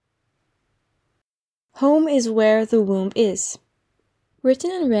Home is where the womb is. Written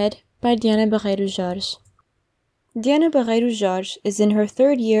and read by Diana Barreiros Jorge. Diana Barreiros Jorge is in her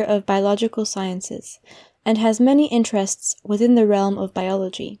third year of biological sciences and has many interests within the realm of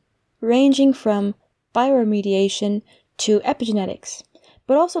biology, ranging from bioremediation to epigenetics,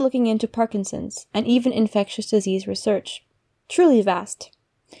 but also looking into Parkinson's and even infectious disease research. Truly vast.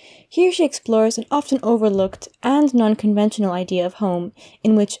 Here she explores an often overlooked and non-conventional idea of home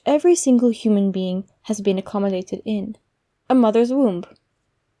in which every single human being has been accommodated in: a mother's womb.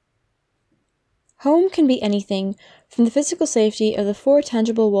 Home can be anything from the physical safety of the four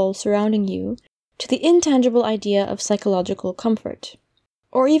tangible walls surrounding you to the intangible idea of psychological comfort,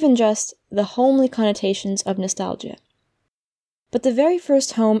 or even just the homely connotations of nostalgia. But the very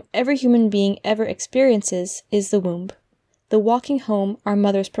first home every human being ever experiences is the womb, the walking home our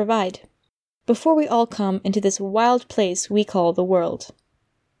mothers provide, before we all come into this wild place we call the world.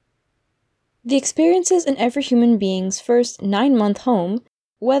 The experiences in every human being's first 9-month home,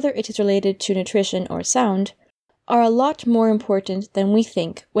 whether it is related to nutrition or sound, are a lot more important than we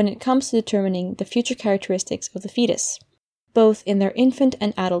think when it comes to determining the future characteristics of the fetus, both in their infant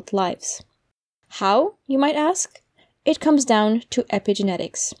and adult lives. How, you might ask? It comes down to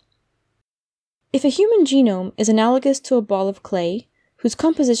epigenetics. If a human genome is analogous to a ball of clay, whose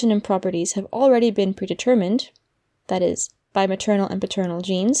composition and properties have already been predetermined, that is, by maternal and paternal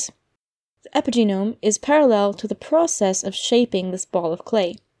genes, the epigenome is parallel to the process of shaping this ball of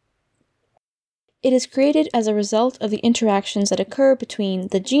clay. It is created as a result of the interactions that occur between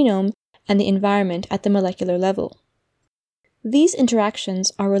the genome and the environment at the molecular level. These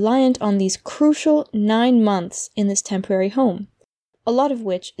interactions are reliant on these crucial 9 months in this temporary home, a lot of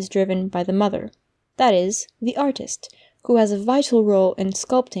which is driven by the mother, that is, the artist, who has a vital role in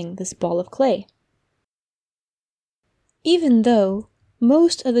sculpting this ball of clay. Even though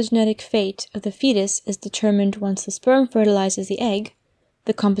most of the genetic fate of the fetus is determined once the sperm fertilizes the egg,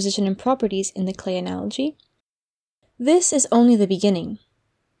 the composition and properties in the clay analogy, this is only the beginning.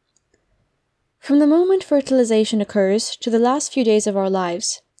 From the moment fertilization occurs to the last few days of our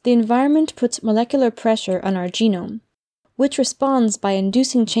lives, the environment puts molecular pressure on our genome, which responds by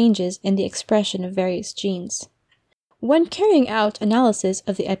inducing changes in the expression of various genes. When carrying out analysis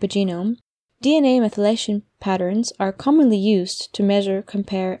of the epigenome, DNA methylation patterns are commonly used to measure,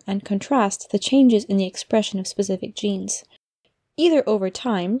 compare, and contrast the changes in the expression of specific genes, either over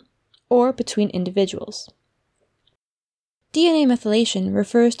time or between individuals. DNA methylation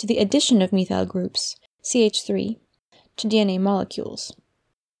refers to the addition of methyl groups, CH3, to DNA molecules,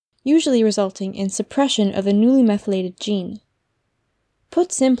 usually resulting in suppression of the newly methylated gene.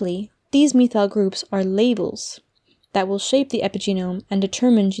 Put simply, these methyl groups are labels that will shape the epigenome and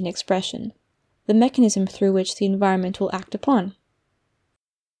determine gene expression, the mechanism through which the environment will act upon.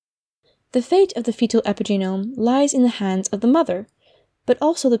 The fate of the fetal epigenome lies in the hands of the mother, but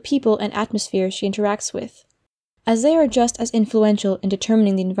also the people and atmosphere she interacts with, as they are just as influential in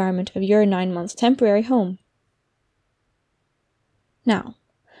determining the environment of your 9-month temporary home. Now,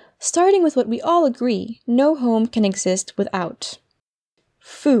 starting with what we all agree no home can exist without: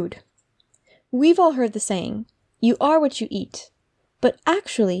 food. We've all heard the saying, "You are what you eat," but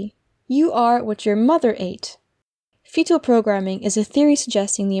actually, you are what your mother ate. Fetal programming is a theory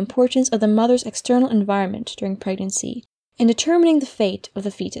suggesting the importance of the mother's external environment during pregnancy in determining the fate of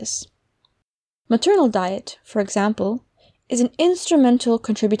the fetus. Maternal diet, for example, is an instrumental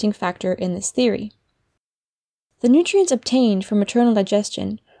contributing factor in this theory. The nutrients obtained from maternal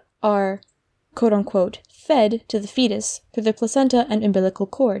digestion are, quote-unquote, fed to the fetus through the placenta and umbilical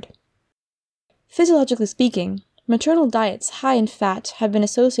cord. Physiologically speaking, maternal diets high in fat have been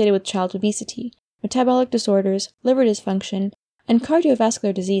associated with child obesity, metabolic disorders, liver dysfunction, and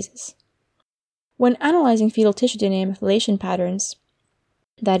cardiovascular diseases. When analyzing fetal tissue DNA methylation patterns,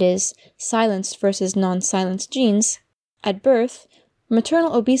 that is, silenced versus non-silenced genes, at birth,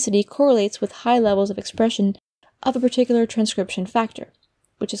 maternal obesity correlates with high levels of expression of a particular transcription factor,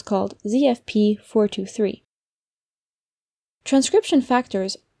 which is called ZFP423. Transcription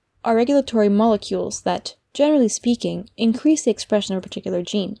factors are regulatory molecules that, generally speaking, increase the expression of a particular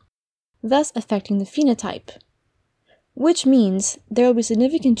gene, thus affecting the phenotype, which means there will be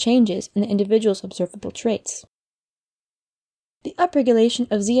significant changes in the individual's observable traits. The upregulation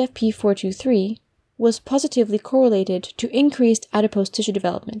of ZFP423 was positively correlated to increased adipose tissue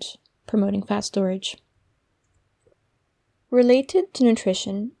development, promoting fat storage. Related to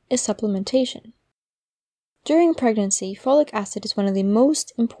nutrition is supplementation. During pregnancy, folic acid is one of the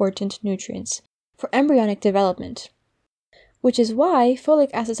most important nutrients for embryonic development, which is why folic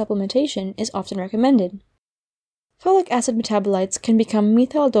acid supplementation is often recommended. Folic acid metabolites can become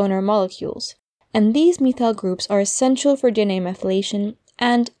methyl donor molecules and these methyl groups are essential for DNA methylation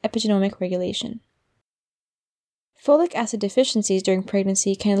and epigenomic regulation. Folic acid deficiencies during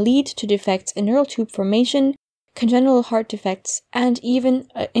pregnancy can lead to defects in neural tube formation, congenital heart defects, and even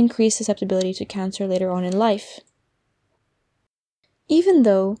increased susceptibility to cancer later on in life. Even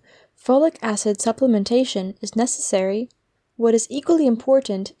though folic acid supplementation is necessary, what is equally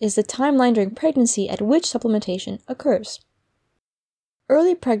important is the timeline during pregnancy at which supplementation occurs.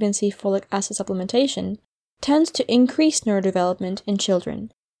 Early pregnancy folic acid supplementation tends to increase neurodevelopment in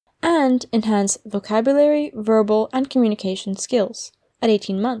children and enhance vocabulary, verbal, and communication skills at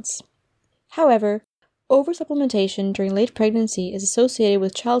 18 months. However, oversupplementation during late pregnancy is associated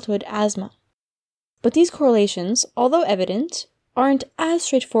with childhood asthma. But these correlations, although evident, aren't as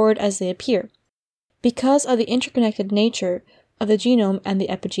straightforward as they appear, because of the interconnected nature of the genome and the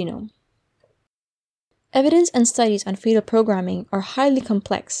epigenome. Evidence and studies on fetal programming are highly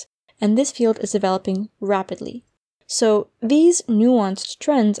complex, and this field is developing rapidly. So these nuanced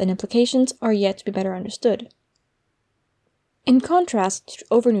trends and implications are yet to be better understood. In contrast to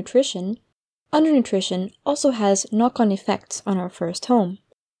overnutrition, undernutrition also has knock-on effects on our first home.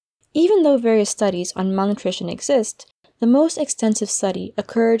 Even though various studies on malnutrition exist, the most extensive study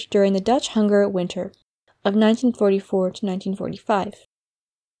occurred during the Dutch hunger winter of 1944 to 1945.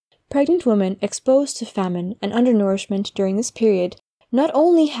 Pregnant women exposed to famine and undernourishment during this period not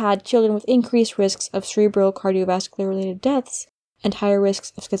only had children with increased risks of cerebral cardiovascular-related deaths and higher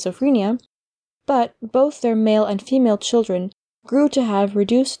risks of schizophrenia, but both their male and female children grew to have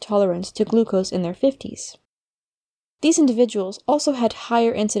reduced tolerance to glucose in their 50s. These individuals also had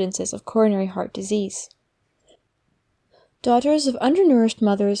higher incidences of coronary heart disease. Daughters of undernourished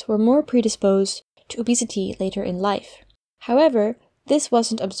mothers were more predisposed to obesity later in life. However, this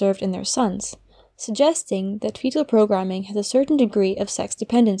wasn't observed in their sons, suggesting that fetal programming has a certain degree of sex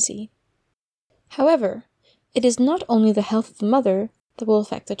dependency. However, it is not only the health of the mother that will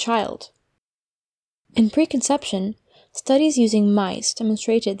affect the child. In preconception, studies using mice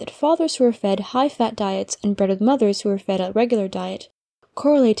demonstrated that fathers who were fed high-fat diets and bred with mothers who were fed a regular diet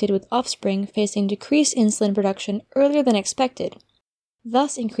correlated with offspring facing decreased insulin production earlier than expected,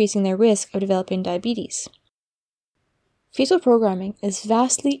 thus increasing their risk of developing diabetes. Fetal programming is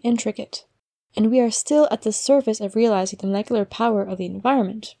vastly intricate, and we are still at the surface of realizing the molecular power of the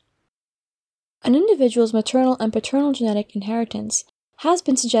environment. An individual's maternal and paternal genetic inheritance has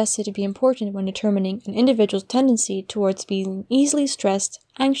been suggested to be important when determining an individual's tendency towards being easily stressed,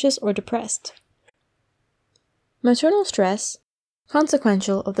 anxious, or depressed. Maternal stress,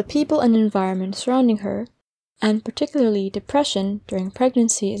 consequential of the people and environment surrounding her, and particularly depression during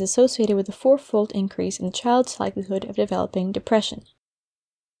pregnancy, is associated with a fourfold increase in the child's likelihood of developing depression.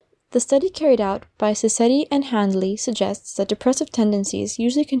 The study carried out by Cisetti and Handley suggests that depressive tendencies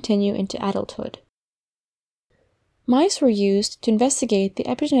usually continue into adulthood. Mice were used to investigate the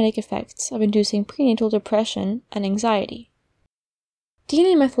epigenetic effects of inducing prenatal depression and anxiety.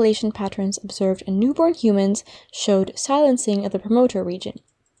 DNA methylation patterns observed in newborn humans showed silencing of the promoter region,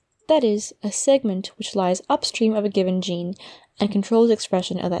 that is, a segment which lies upstream of a given gene and controls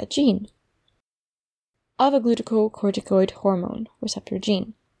expression of that gene, of a glucocorticoid hormone receptor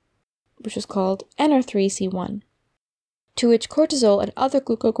gene, which was called NR3C1, to which cortisol and other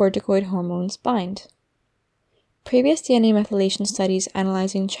glucocorticoid hormones bind. Previous DNA methylation studies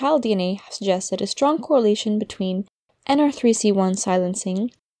analyzing child DNA have suggested a strong correlation between NR3C1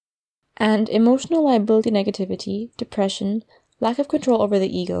 silencing and emotional liability negativity, depression, lack of control over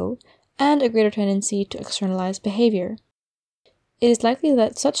the ego, and a greater tendency to externalize behavior. It is likely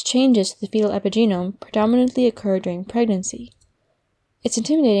that such changes to the fetal epigenome predominantly occur during pregnancy. It's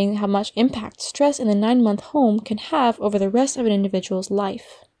intimidating how much impact stress in the 9-month home can have over the rest of an individual's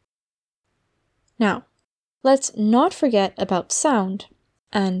life. Now, let's not forget about sound,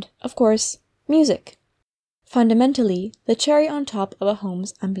 and, of course, music. Fundamentally, the cherry on top of a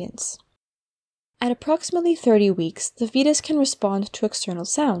home's ambience. At approximately 30 weeks, the fetus can respond to external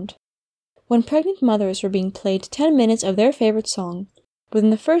sound. When pregnant mothers were being played 10 minutes of their favorite song,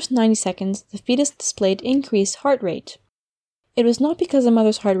 within the first 90 seconds, the fetus displayed increased heart rate. It was not because the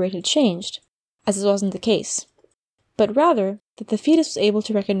mother's heart rate had changed, as it wasn't the case, but rather that the fetus was able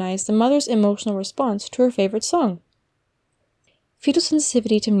to recognize the mother's emotional response to her favorite song. Fetal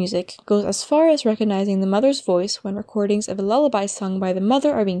sensitivity to music goes as far as recognizing the mother's voice when recordings of a lullaby sung by the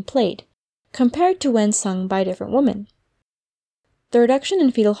mother are being played, compared to when sung by a different woman. The reduction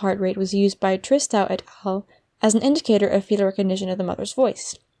in fetal heart rate was used by Tristow et al. As an indicator of fetal recognition of the mother's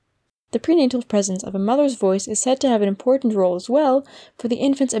voice. The prenatal presence of a mother's voice is said to have an important role as well for the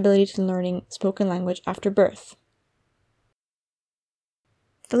infant's ability to learning spoken language after birth.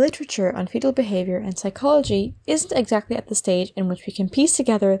 the literature on fetal behavior and psychology isn't exactly at the stage in which we can piece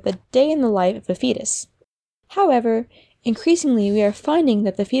together the day in the life of a fetus. However, increasingly we are finding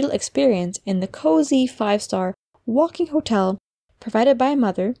that the fetal experience in the cozy 5-star walking hotel provided by a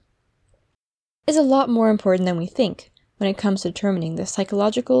mother is a lot more important than we think when it comes to determining the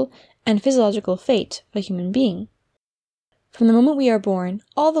psychological and physiological fate of a human being, from the moment we are born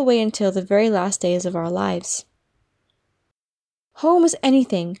all the way until the very last days of our lives. Home is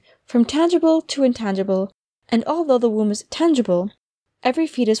anything from tangible to intangible, and although the womb is tangible, every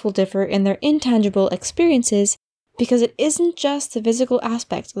fetus will differ in their intangible experiences because it isn't just the physical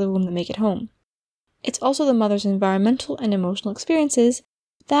aspects of the womb that make it home. It's also the mother's environmental and emotional experiences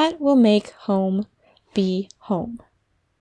that will make home be home.